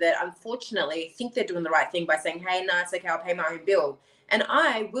women that unfortunately think they're doing the right thing by saying, hey, no, it's okay, I'll pay my own bill. And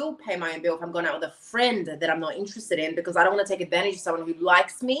I will pay my own bill if I'm going out with a friend that I'm not interested in, because I don't want to take advantage of someone who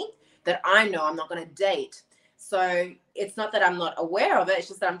likes me that I know I'm not going to date. So it's not that I'm not aware of it. It's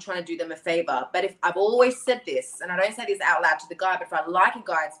just that I'm trying to do them a favor. But if I've always said this, and I don't say this out loud to the guy, but if I like a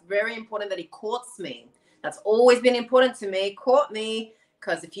guy, it's very important that he courts me. That's always been important to me. Court me,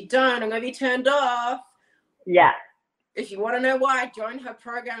 because if you don't, I'm going to be turned off. Yeah. If you want to know why, join her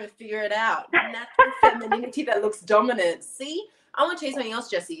program and figure it out. Natural femininity that looks dominant. See? I want to tell you something else,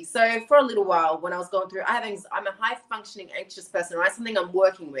 Jessie. So for a little while, when I was going through, I'm a high-functioning anxious person, right? Something I'm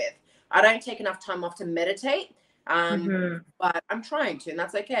working with. I don't take enough time off to meditate, but I'm trying to, and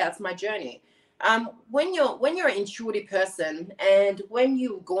that's okay. That's my journey. When you're an intuitive person, and when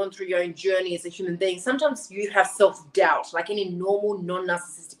you've gone through your own journey as a human being, sometimes you have self-doubt, like any normal,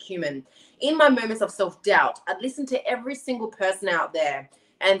 non-narcissistic human. In my moments of self-doubt, I'd listen to every single person out there,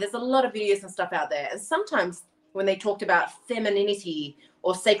 and there's a lot of videos and stuff out there, and sometimes when they talked about femininity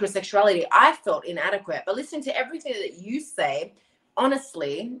or sacred sexuality, I felt inadequate. But listening to everything that you say,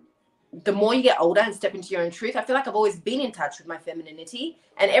 honestly, the more you get older and step into your own truth, I feel like I've always been in touch with my femininity,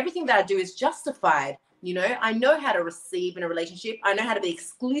 and everything that I do is justified. You know, I know how to receive in a relationship. I know how to be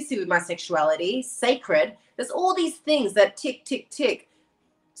exclusive with my sexuality, sacred. There's all these things that tick, tick, tick.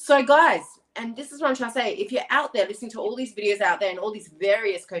 So guys, and this is what I'm trying to say, if you're out there listening to all these videos out there and all these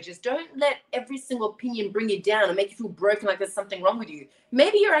various coaches, don't let every single opinion bring you down and make you feel broken, like there's something wrong with you.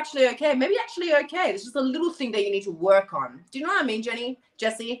 Maybe you're actually okay. Maybe you're actually okay. It's just a little thing that you need to work on. Do you know what I mean,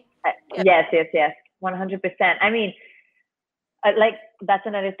 Jessie? Yeah. Yes. 100%. I mean, like that's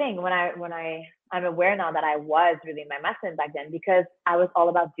another thing. When I'm aware now that I was really my masculine back then, because I was all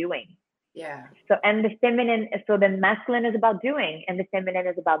about doing. Yeah. So, and the masculine is about doing and the feminine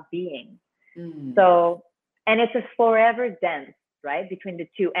is about being. So, and it's a forever dance, right, between the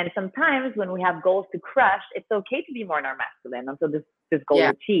two. And sometimes when we have goals to crush, it's okay to be more in our masculine until this goal is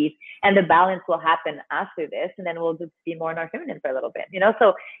achieved, and the balance will happen after this, and then we'll just be more in our feminine for a little bit, you know.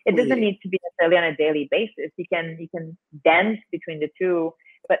 So it doesn't need to be necessarily on a daily basis. You can dance between the two,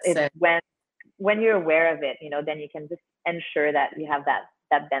 but it's when you're aware of it, you know, then you can just ensure that you have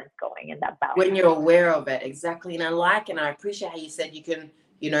that dance going and that balance. When you're aware of it, exactly. And I appreciate how you said you can.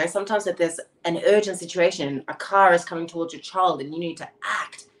 You know, sometimes if there's an urgent situation, a car is coming towards your child and you need to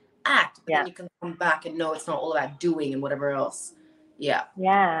act, but then you can come back and know it's not all about doing and whatever else. Yeah.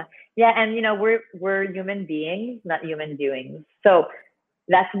 And you know, we're human beings, not human doings. So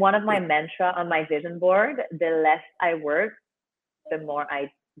that's one of my mantra on my vision board. The less I work, the more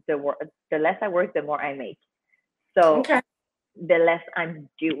I make. So the less I'm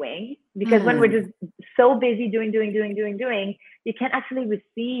doing, because when we're just so busy doing, you can't actually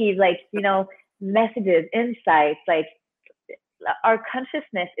receive, like, you know, messages, insights. Like, our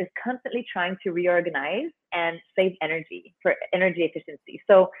consciousness is constantly trying to reorganize and save energy for energy efficiency.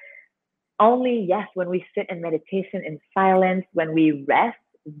 So only, when we sit in meditation, in silence, when we rest,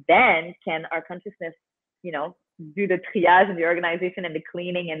 then can our consciousness, you know, do the triage and the organization and the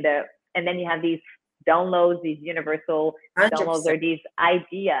cleaning and then you have these downloads, these universal 100%. downloads, or these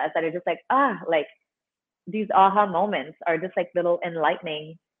ideas that are just like, like these aha moments are just like little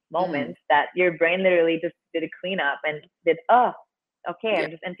enlightening moments that your brain literally just did a cleanup and did, okay,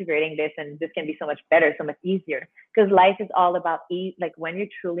 I'm just integrating this and this can be so much better, so much easier. Because life is all about like when you're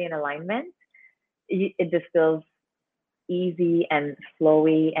truly in alignment, it just feels easy and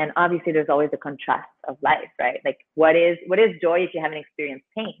flowy. And obviously there's always the contrast of life, right? Like what is joy if you haven't experienced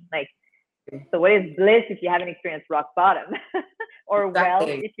pain? Like, so what is bliss if you haven't experienced rock bottom? Or wealth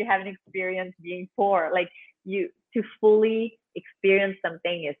if you haven't experienced being poor? Like to fully experience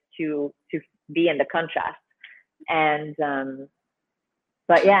something is to be in the contrast. And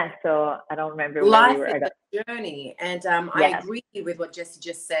but yeah, so I don't remember life where we were. Is a journey, and I agree with what Jessie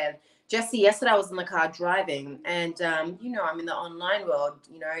just said. Jessie, yesterday I was in the car driving, and you know, I'm in the online world,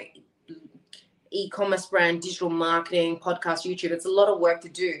 you know, e-commerce brand, digital marketing, podcast, YouTube. It's a lot of work to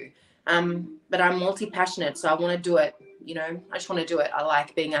do, but I'm multi-passionate, so I want to do it. You know, I just want to do it. I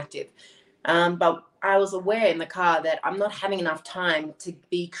like being active. But I was aware in the car that I'm not having enough time to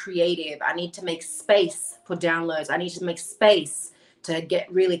be creative. I need to make space for downloads. I need to make space to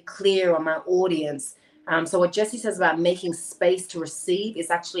get really clear on my audience. So what Jessie says about making space to receive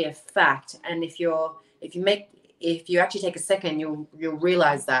is actually a fact. And if you actually take a second, you'll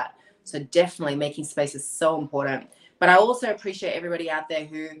realize that. So definitely making space is so important. But I also appreciate everybody out there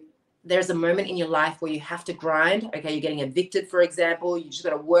who there's a moment in your life where you have to grind. Okay, you're getting evicted, for example. You just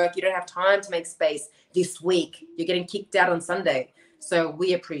got to work. You don't have time to make space this week. You're getting kicked out on Sunday. So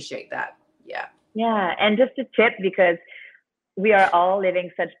we appreciate that. Yeah. Yeah. And just a tip, because we are all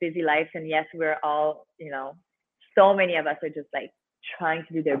living such busy lives. And yes, we're all, you know, so many of us are just like trying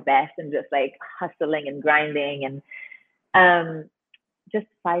to do their best and just like hustling and grinding. And just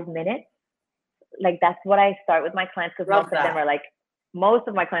 5 minutes. Like that's what I start with my clients, because most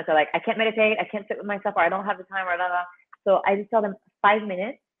of my clients are like, I can't meditate, I can't sit with myself, or I don't have the time, or blah, blah. So I just tell them 5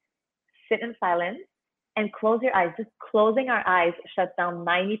 minutes, sit in silence and close your eyes. Just closing our eyes shuts down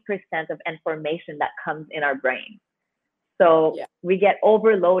 90% of information that comes in our brain. So we get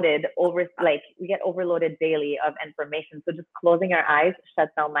overloaded daily of information. So just closing our eyes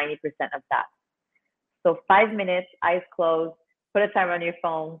shuts down 90% of that. So 5 minutes, eyes closed, put a timer on your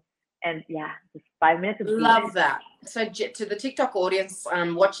phone, and just 5 minutes. Love that. So to the TikTok audience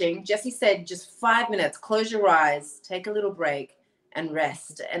watching, Jessie said just 5 minutes, close your eyes, take a little break and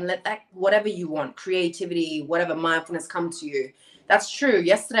rest, and let that, whatever you want, creativity, whatever, mindfulness come to you. That's true.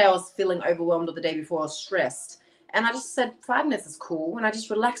 Yesterday I was feeling overwhelmed, or the day before I was stressed. And I just said 5 minutes is cool. And I just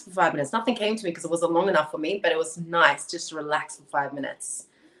relaxed for 5 minutes. Nothing came to me because it wasn't long enough for me, but it was nice just to relax for 5 minutes.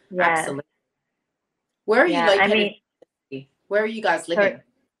 Yeah. Absolutely. Where are you located? Where are you guys living?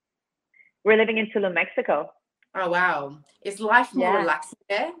 We're living in Tulum, Mexico. Oh, wow. Is life more relaxing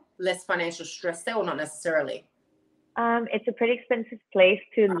there? Less financial stress there, or not necessarily? It's a pretty expensive place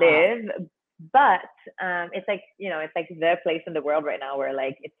to live, but it's like, you know, it's like the place in the world right now where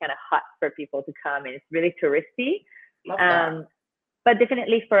like it's kind of hot for people to come, and it's really touristy. Love that. But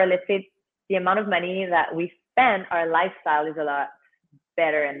definitely for, let's say, the amount of money that we spend, our lifestyle is a lot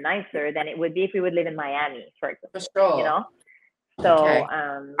better and nicer than it would be if we would live in Miami, for example. For sure. You know? So, okay.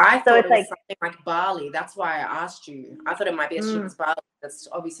 I thought it was something like Bali. That's why I asked you. I thought it might be as cheap as Bali. That's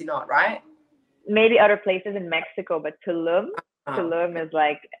obviously not, right? Maybe other places in Mexico, but Tulum is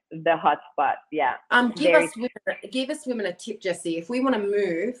like the hot spot. Yeah. Give us women a tip, Jessie. If we want to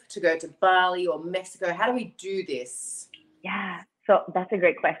move to go to Bali or Mexico, how do we do this? Yeah. So that's a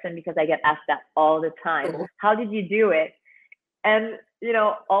great question, because I get asked that all the time. Cool. How did you do it? And, you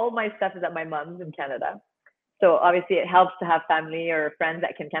know, all my stuff is at my mom's in Canada. So obviously it helps to have family or friends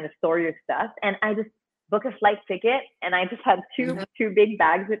that can kind of store your stuff. And I just booked a flight ticket, and I just had two big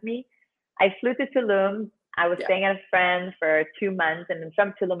bags with me. I flew to Tulum. I was staying at a friend for 2 months. And then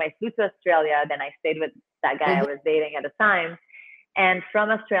from Tulum, I flew to Australia. Then I stayed with that guy I was dating at the time. And from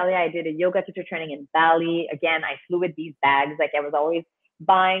Australia, I did a yoga teacher training in Bali. Again, I flew with these bags. Like I was always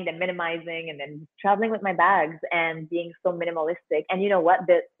buying and minimizing, and then traveling with my bags and being so minimalistic. And you know what?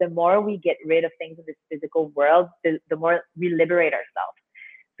 The more we get rid of things in this physical world, the more we liberate ourselves.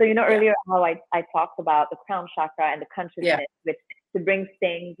 So, you know, earlier how I talked about the crown chakra and the consciousness, which to bring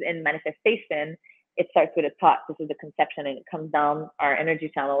things in manifestation, it starts with a thought. This is the conception, and it comes down our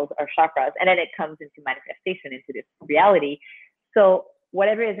energy channels, our chakras, and then it comes into manifestation, into this reality. So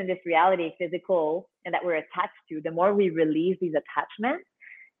whatever is in this reality, physical, and that we're attached to, the more we release these attachments,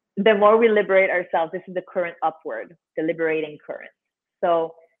 the more we liberate ourselves. This is the current upward, the liberating current.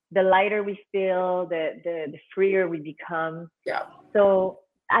 So the lighter we feel, the freer we become. Yeah. So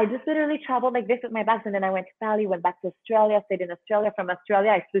I just literally traveled like this with my bags, and then I went to Bali, went back to Australia, stayed in Australia. From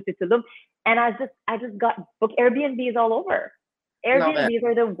Australia, I flew to Tulum, and I just got booked Airbnbs all over. Airbnbs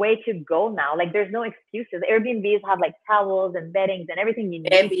are the way to go now. Like, there's no excuses. Airbnbs have like towels and beddings and everything you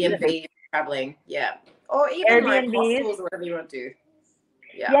need. Airbnb traveling, yeah, or even like Airbnbs, hostels or whatever you want to do.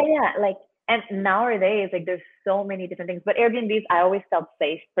 yeah. Like, and nowadays, like, there's so many different things. But Airbnbs, I always felt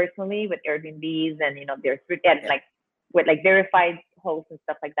safe personally with Airbnbs, and there's like with like verified hosts and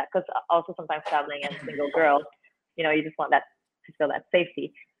stuff like that. Because also sometimes traveling as a single girl, you just want that to feel that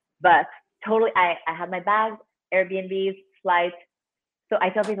safety. But totally, I had my bags, Airbnbs, flights. So I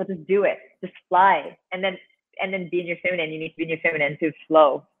tell people, just do it, just fly, and then be in your feminine. You need to be in your feminine to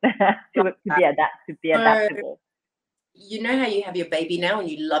flow, to be adaptable. You know how you have your baby now and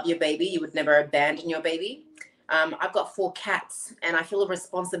you love your baby, you would never abandon your baby. I've got 4 cats, and I feel a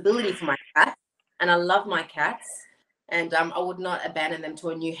responsibility for my cats, and I love my cats, and I would not abandon them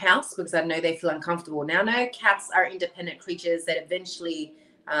to a new house because I know they feel uncomfortable. Now, no, cats are independent creatures that eventually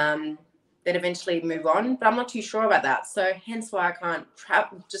move on, but I'm not too sure about that. So hence why I can't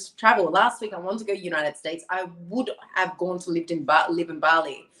travel. Last week I wanted to go United States. I would have gone to live in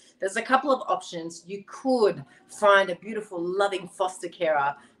Bali. There's a couple of options. You could find a beautiful, loving foster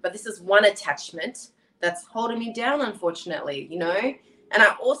carer, but this is one attachment that's holding me down, unfortunately, And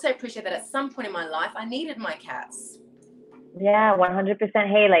I also appreciate that at some point in my life, I needed my cats. Yeah, 100%.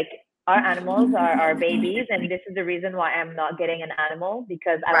 Hey, like, our animals are our babies, and this is the reason why I'm not getting an animal,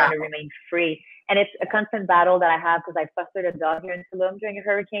 because I want to remain free. And it's a constant battle that I have, because I fostered a dog here in Tulum during a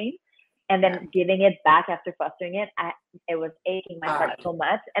hurricane, and then giving it back after fostering it, it was aching my heart so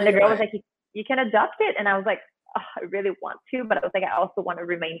much. And the girl was like, you can adopt it. And I was like, oh, I really want to, but I was like, I also want to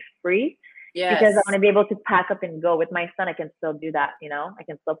remain free. Yes. Because I want to be able to pack up and go. With my son, I can still do that, I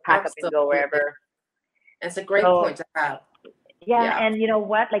can still pack up and go wherever. That's a great point to have. Yeah, and you know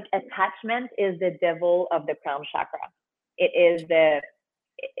what? Like, attachment is the devil of the crown chakra. It is the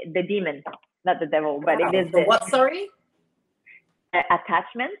demon, not the devil, but it is the what? Sorry.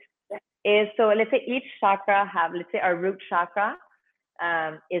 Attachment is, so let's say each chakra let's say our root chakra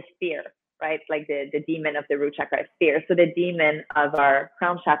is fear, right? Like the demon of the root chakra is fear. So the demon of our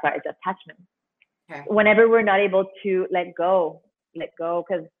crown chakra is attachment. Okay. Whenever we're not able to let go,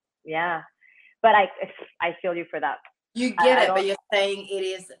 because but I feel you for that. You get it, but you're saying it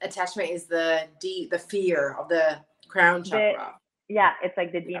is attachment is the fear of the crown chakra. It's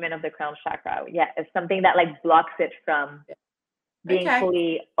like the demon of the crown chakra. Yeah, it's something that like blocks it from being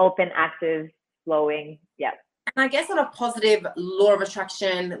fully open, active, flowing. Yeah. And I guess on a positive law of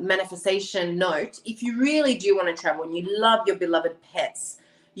attraction manifestation note, if you really do want to travel and you love your beloved pets,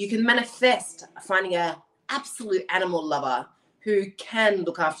 you can manifest finding an absolute animal lover who can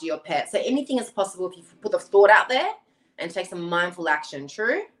look after your pet. So anything is possible if you put the thought out there and take some mindful action.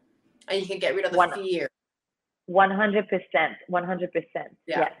 True? And you can get rid of the fear. 100%. 100%.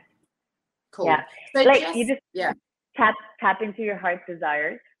 Yeah. Cool. Yeah. So like, you just tap into your heart's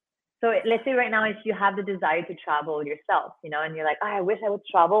desires. So let's say right now, if you have the desire to travel yourself, and you're like, oh, I wish I would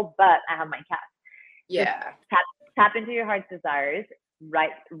travel, but I have my cat. Yeah. Just tap into your heart's desires.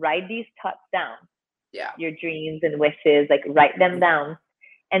 Write these thoughts down. Yeah. Your dreams and wishes, like, write them down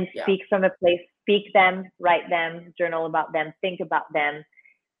and speak from a place. Speak them, write them, journal about them, think about them,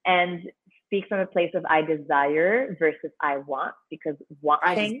 and speak from a place of I desire versus I want, because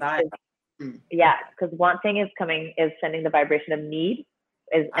wanting because wanting is sending the vibration of need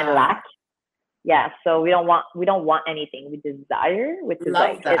and lack. Yeah, so we don't want anything. We desire, which is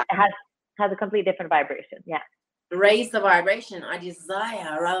like it has a completely different vibration. Yeah. Raise the vibration. I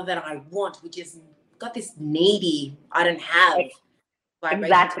desire rather than I want. We just got this needy, I don't have vibration.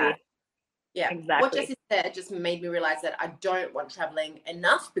 Exactly. Yeah, exactly. What Jessie said just made me realize that I don't want traveling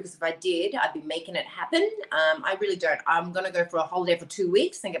enough, because if I did, I'd be making it happen. I really don't. I'm going to go for a holiday for 2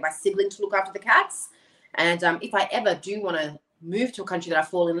 weeks and get my sibling to look after the cats. And if I ever do want to move to a country that I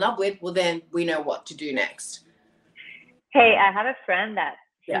fall in love with, well, then we know what to do next. Hey, I have a friend that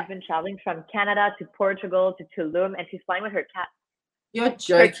she's been traveling from Canada to Portugal to Tulum, and she's flying with her cat. You're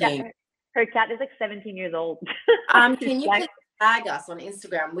joking. Her cat is like 17 years old. Can you please tag us on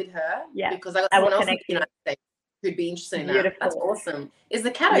Instagram with her? Yeah. Because I got someone else in the United States who'd be interested in that. Beautiful. That's awesome. Is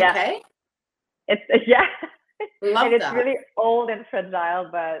the cat okay? It's Love and it's that. really old and fragile,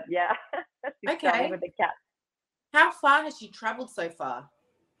 but she's traveling with the cat. How far has she traveled so far?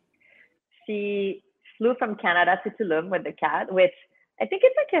 She flew from Canada to Tulum with the cat, which I think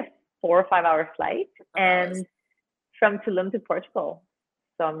it's like a 4 or 5 hour flight, and from Tulum to Portugal.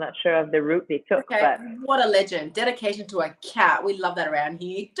 So I'm not sure of the route they took. Okay, but what a legend. Dedication to a cat. We love that around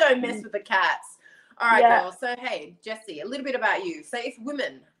here. Don't mess with the cats. All right, girls. So, hey, Jessie, a little bit about you. So if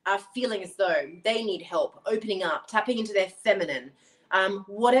women are feeling as though they need help opening up, tapping into their feminine,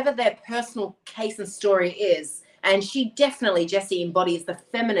 whatever their personal case and story is, and she definitely, Jessie, embodies the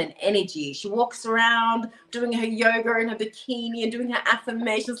feminine energy. She walks around doing her yoga in her bikini and doing her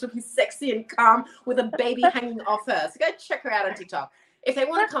affirmations, looking sexy and calm with a baby hanging off her. So go check her out on TikTok. If they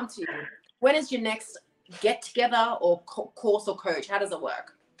want to come to you, when is your next get together or course or coach? How does it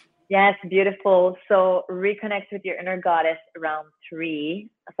work? Yes, beautiful. So reconnect with your inner goddess round 3.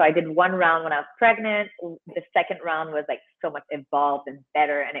 So I did 1 round when I was pregnant. The second round was like so much evolved and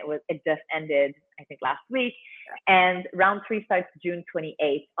better. And it just ended, I think, last week. And round 3 starts June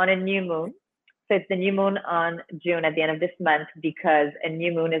 28th on a new moon. So it's the new moon on June at the end of this month, because a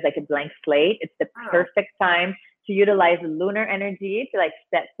new moon is like a blank slate. It's the perfect time to utilize lunar energy to like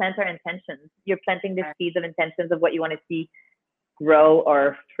center intentions. You're planting the seeds of intentions of what you want to see grow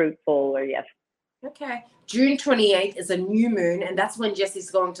or fruitful, or yes. Okay. June 28th is a new moon, and that's when Jessie's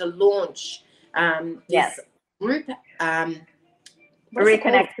going to launch this group.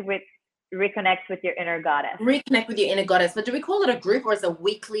 Reconnect with your inner goddess. Reconnect with your inner goddess. But do we call it a group, or is it a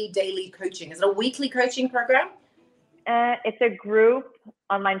weekly, daily coaching? Is it a weekly coaching program? It's a group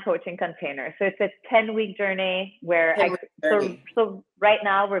online coaching container. So it's a 10-week journey where so right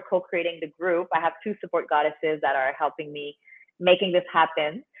now we're co-creating the group. I have 2 support goddesses that are helping me making this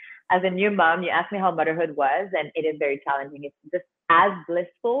happen. As a new mom, you asked me how motherhood was, and it is very challenging. It's just as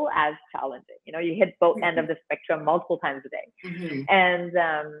blissful as challenging. You know, you hit both ends of the spectrum multiple times a day.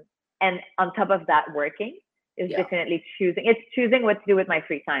 And on top of that, working is definitely choosing what to do with my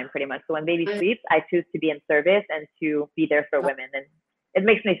free time, pretty much. So when baby sleeps, I choose to be in service and to be there for women. And it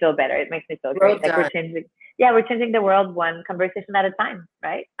makes me feel better. It makes me feel great. Like we're changing the world one conversation at a time,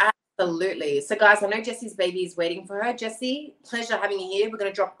 right? Absolutely. So guys, I know Jessie's baby is waiting for her. Jessie, pleasure having you here. We're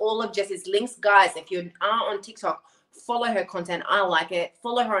going to drop all of Jessie's links. Guys, if you are on TikTok, follow her content. I like it.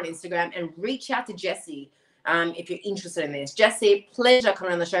 Follow her on Instagram and reach out to Jessie if you're interested in this. Jessie, pleasure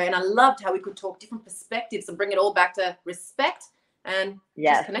coming on the show. And I loved how we could talk different perspectives and bring it all back to respect and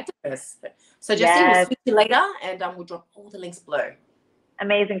just connect with us. So Jessie, we'll speak to you later, and we'll drop all the links below.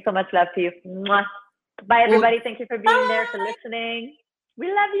 Amazing. So much love to you. Mwah. Bye, everybody. Thank you for being there, for listening. We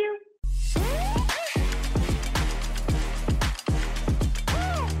love you.